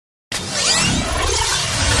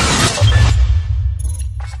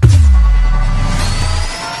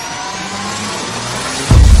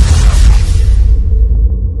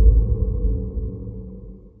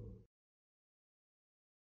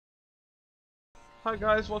Hi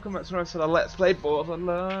guys, welcome back to another Let's Play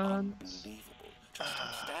Borderlands.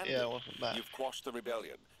 Yeah, welcome back. You've quashed the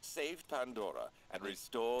rebellion, saved Pandora, and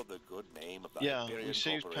restored the good name of the Yeah, Hyperion we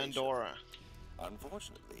saved Corporation. Pandora.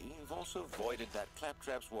 Unfortunately, you've also voided that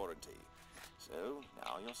claptrap's warranty, so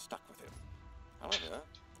now you're stuck with him. However,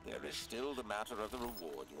 there is still the matter of the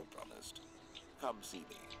reward you were promised. Come see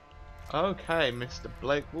me. Okay, Mr.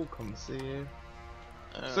 Blake, we'll come see you.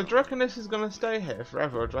 So do you reckon this is going to stay here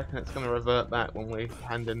forever, or do you reckon it's going to revert back when we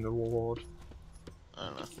hand in the reward? I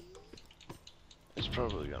don't know. It's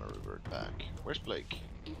probably gonna revert back. Where's Blake?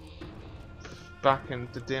 Back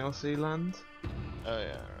into DLC land? Oh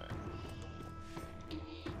yeah,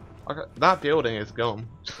 right. Okay, that building is gone.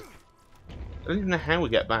 I don't even know how we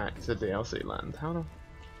get back to DLC land. How do...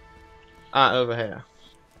 Ah, over here.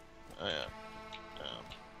 Oh yeah.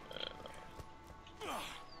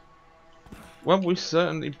 Well, we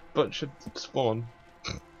certainly butchered the spawn.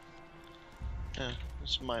 Yeah,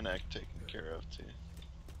 it's mine act taken care of too.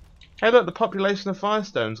 Hey look, the population of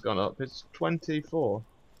Firestone's gone up. It's 24.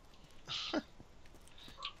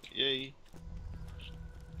 Yay.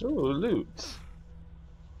 Ooh, loot.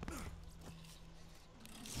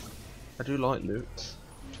 I do like loot.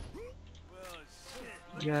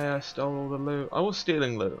 Yeah, I stole all the loot. I was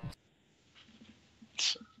stealing loot.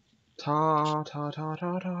 Ta ta ta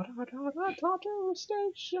ta ta ta ta ta ta ta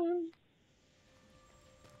station.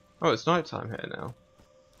 Oh, it's night time here now.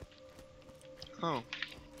 Oh.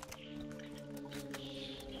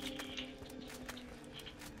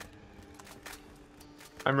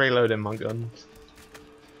 I'm reloading my guns.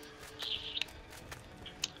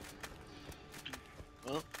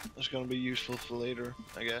 Well, it's gonna be useful for later,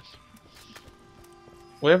 I guess.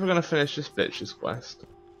 We're ever gonna finish this bitch's quest?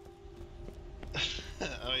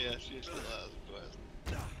 Oh yeah, she still has a quest.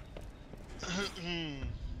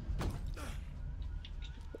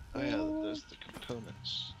 Oh yeah, there's the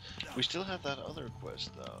components. We still have that other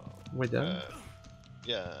quest though. We don't.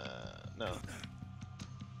 Yeah, no.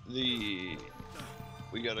 We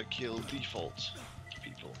gotta kill default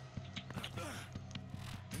people.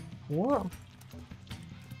 What?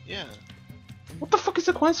 Yeah, What the fuck is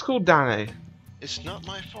the quest called, Danny? it's not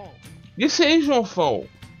my fault. Yes, it is your fault.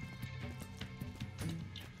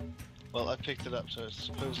 Well, I picked it up, so I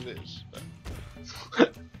suppose it is.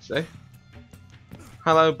 But See?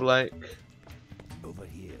 Hello, Blake. Over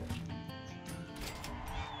here.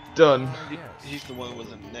 Done. he's the one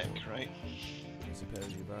with a neck, right? I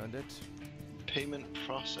suppose you've earned it. Payment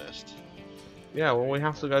processed. Yeah, well, we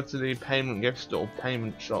have to go to the payment gift store,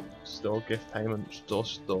 payment shop store, gift payment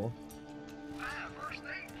store.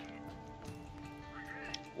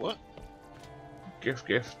 What? Gift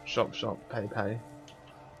shop pay.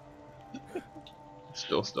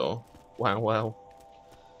 store. Wow.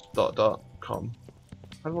 .com.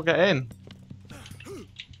 How do I get in?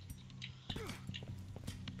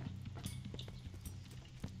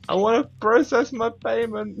 I want to process my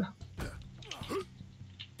payment.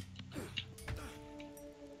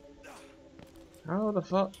 How the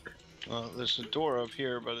fuck? Well, there's a door up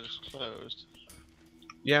here, but it's closed.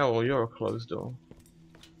 Yeah, well, you're a closed door.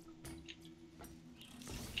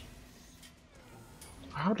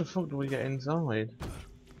 How the fuck do we get inside?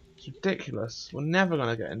 It's ridiculous. We're never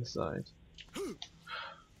gonna get inside. I'm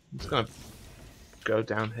just gonna go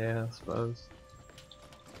down here, I suppose.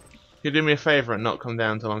 You do me a favour and not come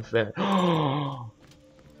down till I'm fit. Well,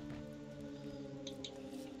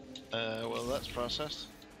 that's processed.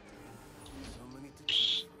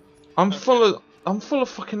 I'm full of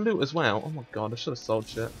fucking loot as well. Oh my god, I should have sold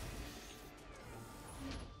shit.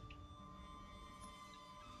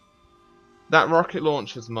 That rocket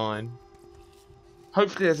launcher's mine.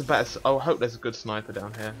 Hopefully there's a better. Oh, I hope there's a good sniper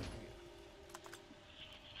down here.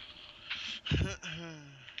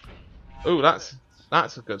 Ooh, that's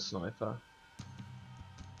a good sniper.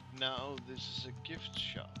 No, this is a gift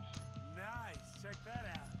shop. Nice, check that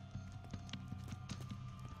out.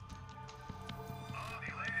 All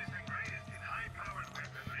the latest and greatest in high-powered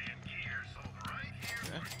weaponry and gear sold right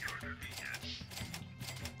here for your convenience.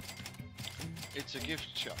 It's a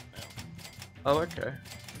gift shop now. Oh, okay.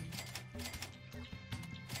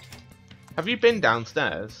 Have you been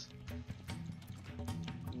downstairs?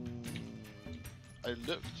 I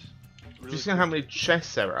looked. Do you see how many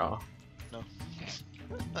chests there are? No.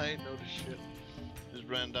 I ain't noticed shit. Just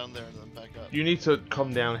ran down there and then back up. You need to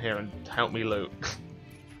come down here and help me loot.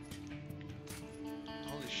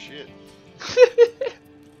 Holy shit.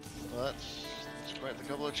 Well, that's quite a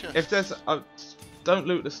couple of chests. If there's, don't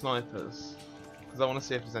loot the snipers, because I want to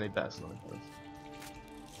see if there's any better snipers.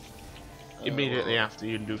 Immediately after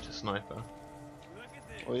you loot a sniper.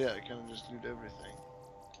 Well, yeah, I kind of just loot everything.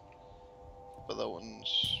 but that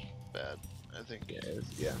one's bad, I think. Yeah, it is,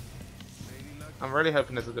 yeah. I'm really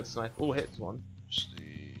hoping there's a good sniper. Oh, hits one. It's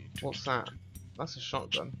the... What's that? That's a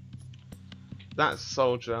shotgun. That's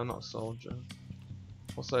soldier, not soldier.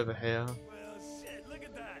 What's over here? Well, shit, look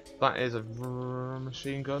at that. That is a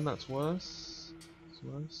machine gun. That's worse. That's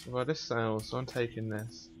worse. Well, this sells, so I'm taking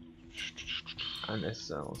this. And this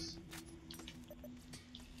sells.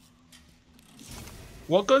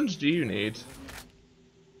 What guns do you need?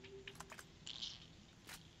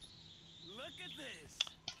 Look at this.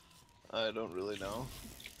 I don't really know.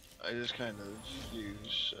 I just kind of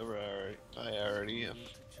use a priority of...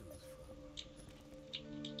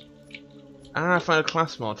 Ah, I found a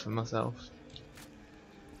class mod for myself.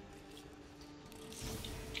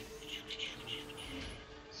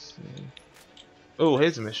 Oh,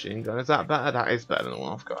 here's a machine gun. Is that better? That is better than the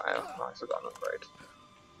one I've got. Oh, nice, I got an upgrade.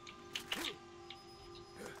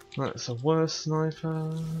 That's a worse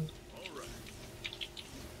sniper.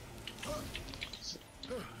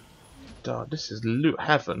 God, this is loot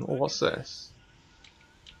heaven. Oh, what's this?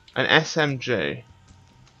 An SMG.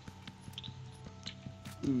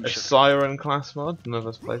 Ooh, A shit. siren class mod. None of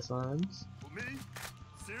us play sirens. For me?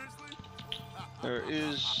 Seriously? There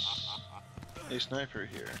is a sniper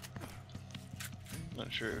here.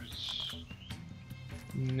 Not sure if it's...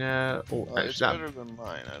 No. Oh, it's actually, that better than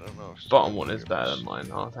mine. I don't know if it's bottom one is or better else. than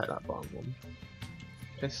mine. I'll take that bottom one.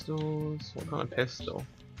 Pistols. What kind of pistol?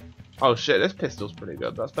 Oh shit, this pistol's pretty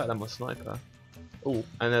good. That's better than my sniper. Oh,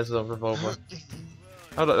 and there's a revolver.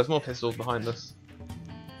 Oh look, there's more pistols behind us.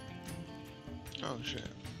 Oh shit.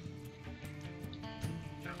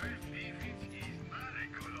 The best defense is not a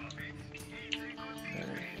good offense. It's a good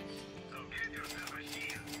defense. So get yourself a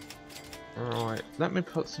shield. Alright, let me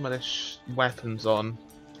put some of these weapons on.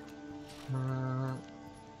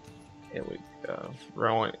 Here we go.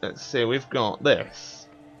 Right, let's see, we've got this.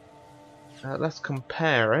 Let's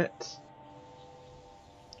compare it.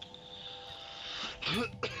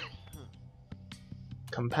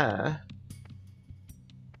 Compare.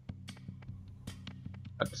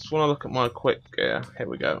 I just want to look at my quick gear. Here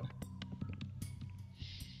we go.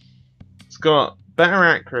 It's got better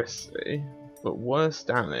accuracy, but worse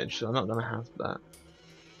damage, so I'm not going to have that.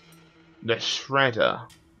 The Shredder.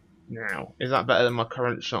 Now, is that better than my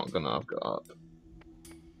current shotgun I've got up?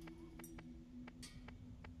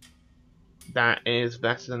 That is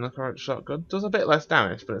better than the current shotgun. Does a bit less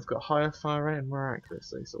damage, but it's got higher fire rate and more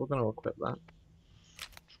accuracy, so we're going to equip that.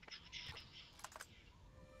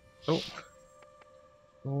 Oh.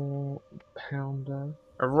 Oh, pounder.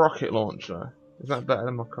 A rocket launcher. Is that better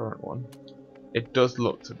than my current one? It does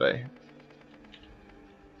look to be.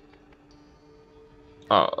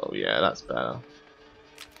 Oh yeah, that's better.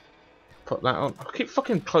 Put that on. I keep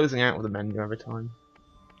fucking closing out with the menu every time.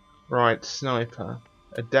 Right, sniper.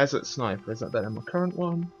 A desert sniper. Is that better than my current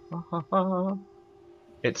one? Ha ha ha.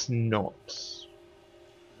 It's not.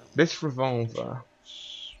 This revolver.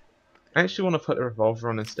 I actually want to put the revolver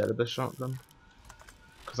on instead of the shotgun.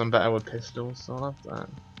 Because I'm better with pistols, so I'll have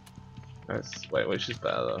that. Wait, which is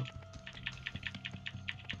better though?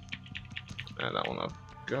 And that one I've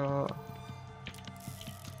got.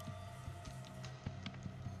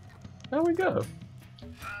 There we go.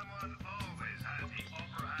 Someone always has the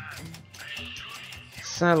upper hand.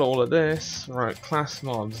 Sell all of this. Right, class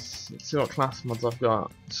mods. Let's see what class mods I've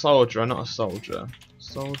got. Soldier, not a soldier.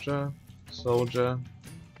 Soldier, soldier.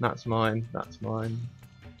 That's mine, that's mine.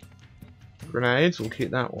 Grenades, we'll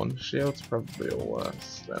keep that one. Shields, probably all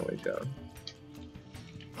worse. There we go.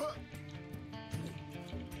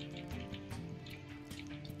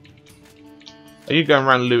 Are you going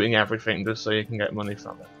around looting everything just so you can get money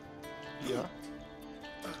from it? Yeah.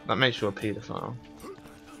 That makes you a paedophile.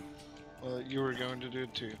 Well, you were going to do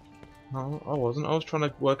it too. No, I wasn't. I was trying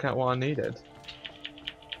to work out what I needed.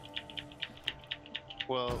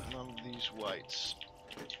 Well, none of these whites.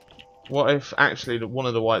 What if actually one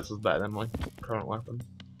of the whites was better than my current weapon?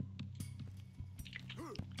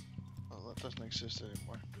 Well, that doesn't exist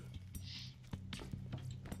anymore.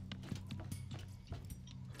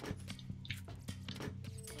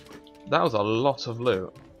 That was a lot of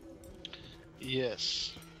loot.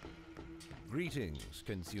 Yes. Greetings,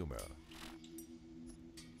 consumer.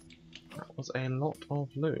 That was a lot of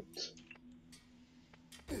loot.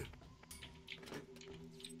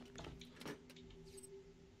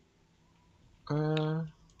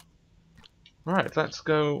 Right, let's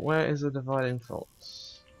go. Where is the dividing fault?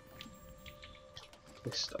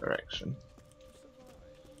 This direction.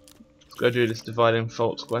 Let's go do this dividing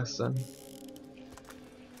fault quest then.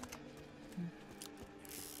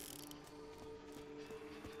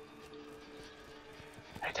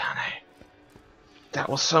 Hey, That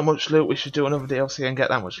was so much loot. We should do another DLC and get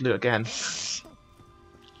that much loot again. Just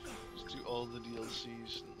do all the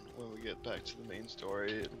DLCs, and when we get back to the main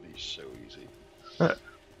story, it'll be so easy.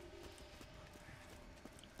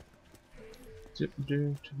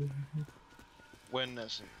 When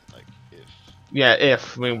as in, like, if. Yeah,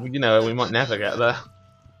 if. I mean, you know, we might never get there.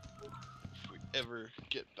 If we ever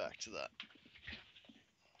get back to that.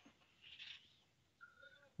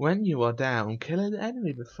 When you are down, kill an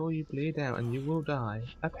enemy before you bleed out and you will die.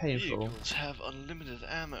 A painful. Vehicles have unlimited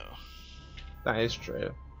ammo. That is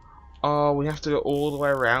true. Oh, we have to go all the way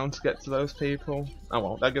around to get to those people. Oh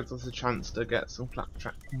well, that gives us a chance to get some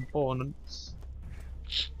claptrap components.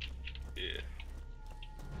 Yeah.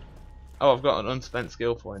 Oh, I've got an unspent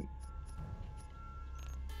skill point.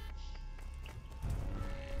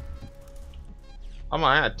 Oh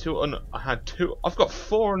my, I had two. I've got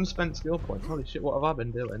 4 unspent skill points. Holy shit, what have I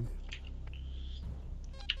been doing?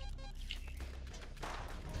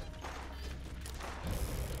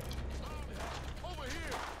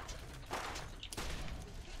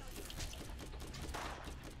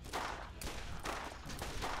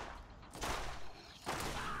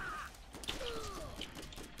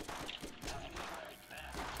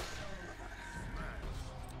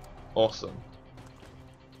 Awesome.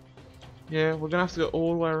 Yeah, we're gonna have to go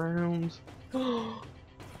all the way around. On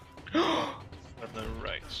the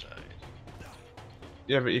right side.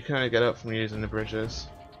 Yeah, but you can only get up from using the bridges.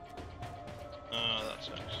 Oh, that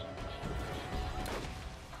sucks.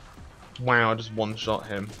 Wow, I just one-shot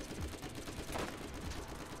him.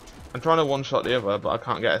 I'm trying to one-shot the other, but I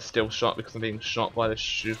can't get a still shot because I'm being shot by this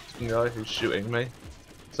shooting guy who's shooting me.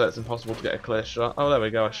 So it's impossible to get a clear shot. Oh, there we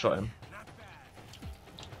go, I shot him.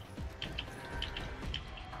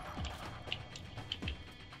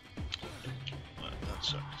 That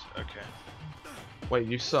sucks. Okay. Wait,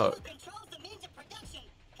 you suck?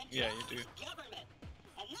 Yeah, you do.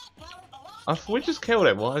 I thought we just killed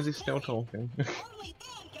him, why is he still talking?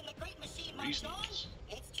 Reasons.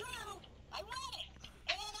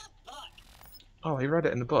 Oh, he read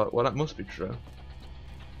it in the book. Well, that must be true.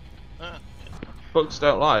 Ah. Books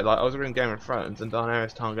don't lie. Like, I was reading Game of Thrones and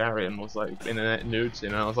Daenerys Targaryen was like in a nude scene,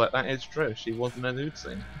 and I was like, that is true. She was in a nude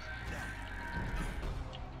scene.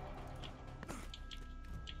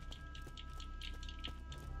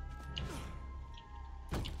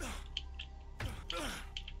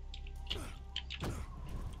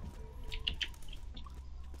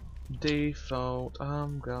 Default,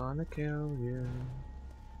 I'm gonna kill you.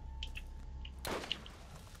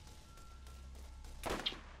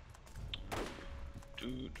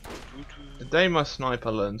 The day my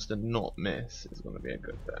sniper learns to not miss is gonna be a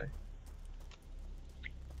good day.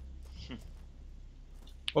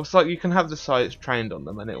 Well, it's like you can have the sights trained on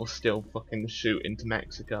them and it will still fucking shoot into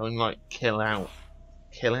Mexico and like kill out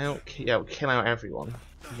everyone.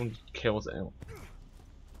 Everyone just kills it out.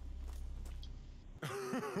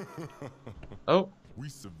 Oh. We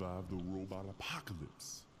survived the robot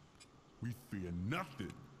apocalypse. We fear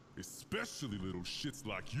nothing, especially little shits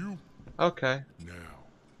like you. Okay. Now,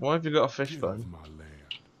 Why have you got a fish get off bone? my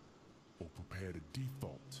land, or prepare to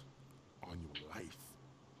default on your life.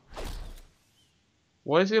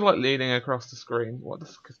 Why is he like leaning across the screen? What the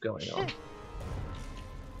fuck is going on?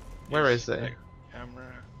 Where is he?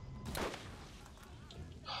 Camera.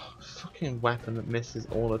 Fucking weapon that misses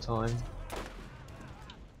all the time.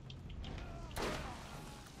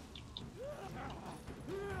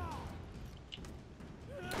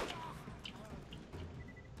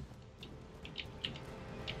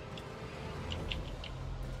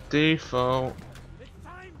 Default.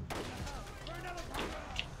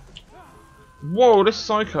 Whoa, this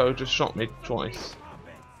psycho just shot me twice.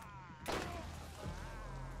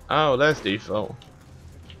 Oh, there's default.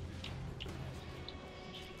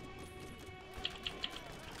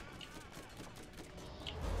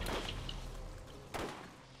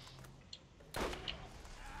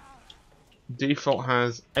 Default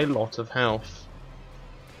has a lot of health.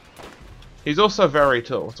 He's also very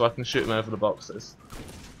tall, so I can shoot him over the boxes.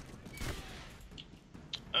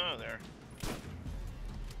 Oh, there.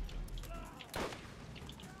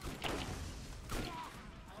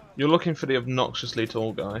 You're looking for the obnoxiously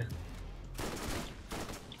tall guy.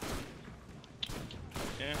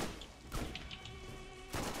 Yeah.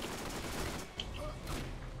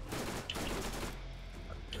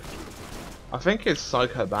 I think his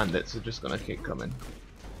psycho bandits are just gonna keep coming.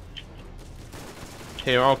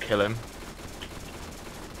 Here, I'll kill him.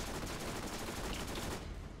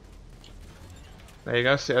 There you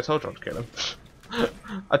go, see, I told you I'd kill him.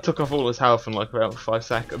 I took off all his health in like about 5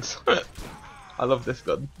 seconds. I love this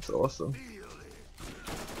gun, it's awesome.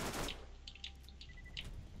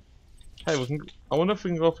 Hey, we can. I wonder if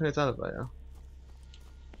we can go up in his elevator.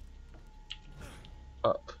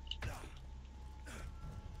 Up.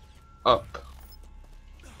 Up.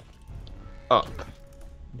 Up.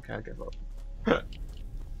 Okay, I give up.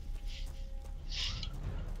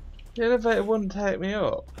 The elevator wouldn't take me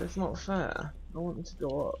up. It's not fair. I want it to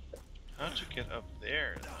go up. How'd you get up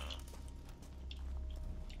there, though?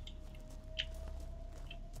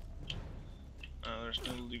 There's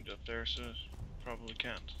no loot up there, so probably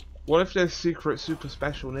can't. What if there's secret super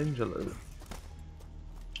special ninja loot?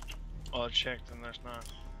 Well, I checked and there's not.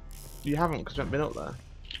 You haven't because you haven't been up there.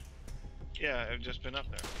 Yeah, I've just been up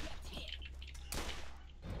there.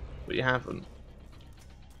 But you haven't.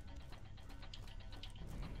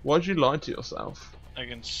 Why'd you lie to yourself? I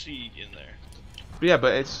can see in there. But yeah,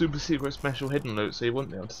 but it's super secret special hidden loot, so you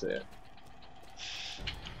wouldn't be able to see it.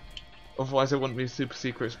 Otherwise it wouldn't be super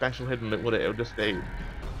secret special hidden loot, would it? It would just be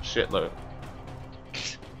shit loot.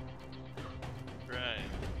 Right.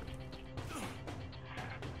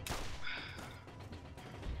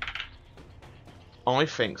 I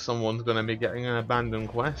think someone's gonna be getting an abandoned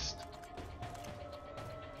quest.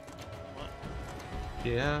 What?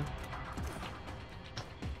 Yeah.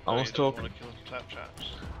 I Oh, was you don't talking. want to kill claptraps.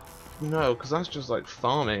 No, because that's just like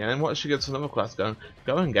farming, and then what she gets another quest going,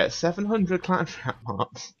 go and get 700 claptrap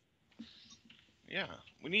marks. Yeah,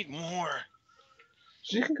 we need more.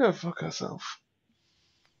 She can go fuck herself.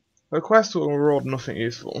 Her quest will reward nothing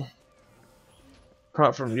useful.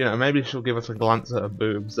 Apart from, you know, maybe she'll give us a glance at her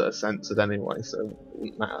boobs that are censored anyway, so it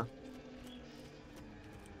wouldn't matter.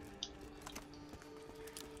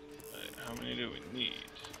 How many do we need?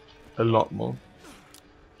 A lot more.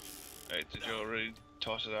 Alright, did you already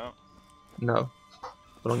toss it out? No.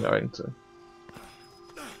 But I'm going to.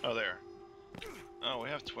 Oh, there. Oh, we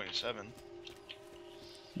have 27.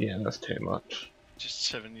 Yeah, that's too much. Just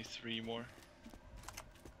 73 more.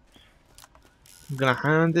 I'm gonna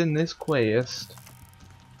hand in this quest.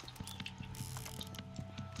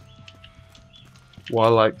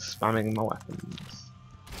 While like spamming my weapons.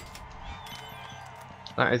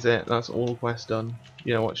 That is it, that's all the quest done.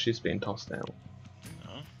 You know what, she's being tossed out.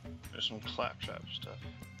 Oh, there's some claptrap stuff.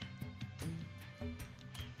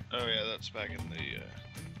 Oh yeah, that's back in the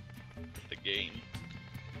game.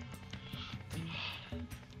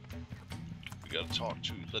 We gotta talk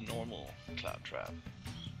to the normal claptrap.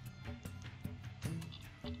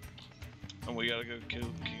 And we gotta go kill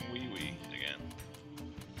King Wee Wee again.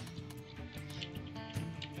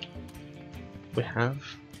 We have?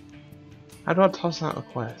 How do I toss out a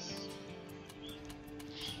quest?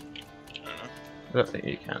 I don't know. I don't think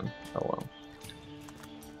you can. Oh well.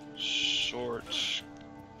 Short.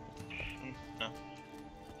 No.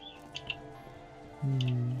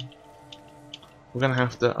 We're gonna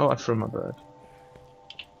have to. Oh, I threw my bird.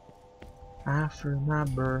 I threw my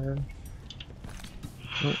bird.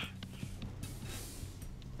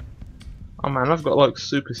 Oh man, I've got like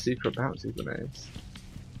super secret bouncy grenades.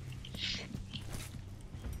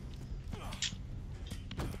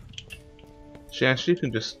 Yeah, she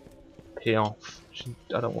can just pee off.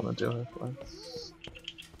 I don't want to do her quest.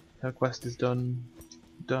 Her quest is done.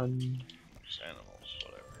 Done. Just animals,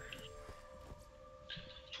 whatever.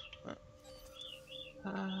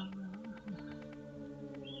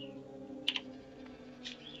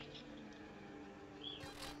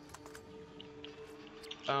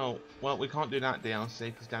 Oh, well, we can't do that DLC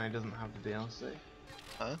because Danny doesn't have the DLC.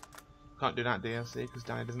 Huh? Can't do that DLC because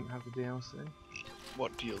Danny doesn't have the DLC.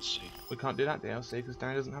 What DLC? We can't do that DLC because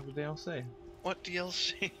Danny doesn't have the DLC. What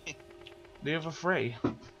DLC? The other three.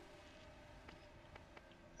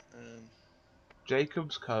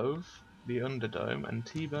 Jacob's Cove, the Underdome, and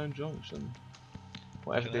T-Bone Junction.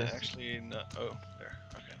 Whatever Can I DLC. actually not? Oh, there.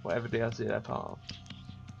 Okay. Whatever DLC they're part of.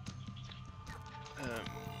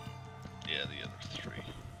 Yeah, the other three.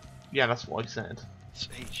 Yeah, that's what I said. It's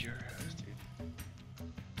 €8, dude.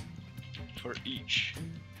 For each.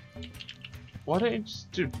 Why don't you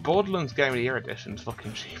just do Borderlands Game of the Year edition? It's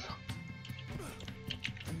fucking cheaper.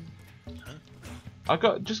 Huh?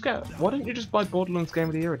 Why don't you just buy Borderlands Game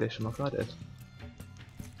of the Year edition like I did?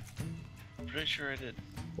 Pretty sure I did.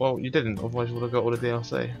 Well, you didn't, otherwise you would have got all the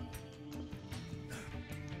DLC.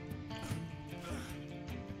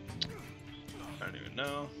 I don't even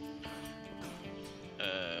know.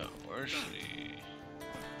 Where's the...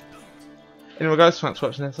 Anyway guys, thanks for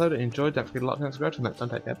watching this episode. If you enjoyed, don't forget to like and subscribe to the next time.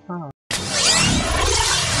 Take care, bye.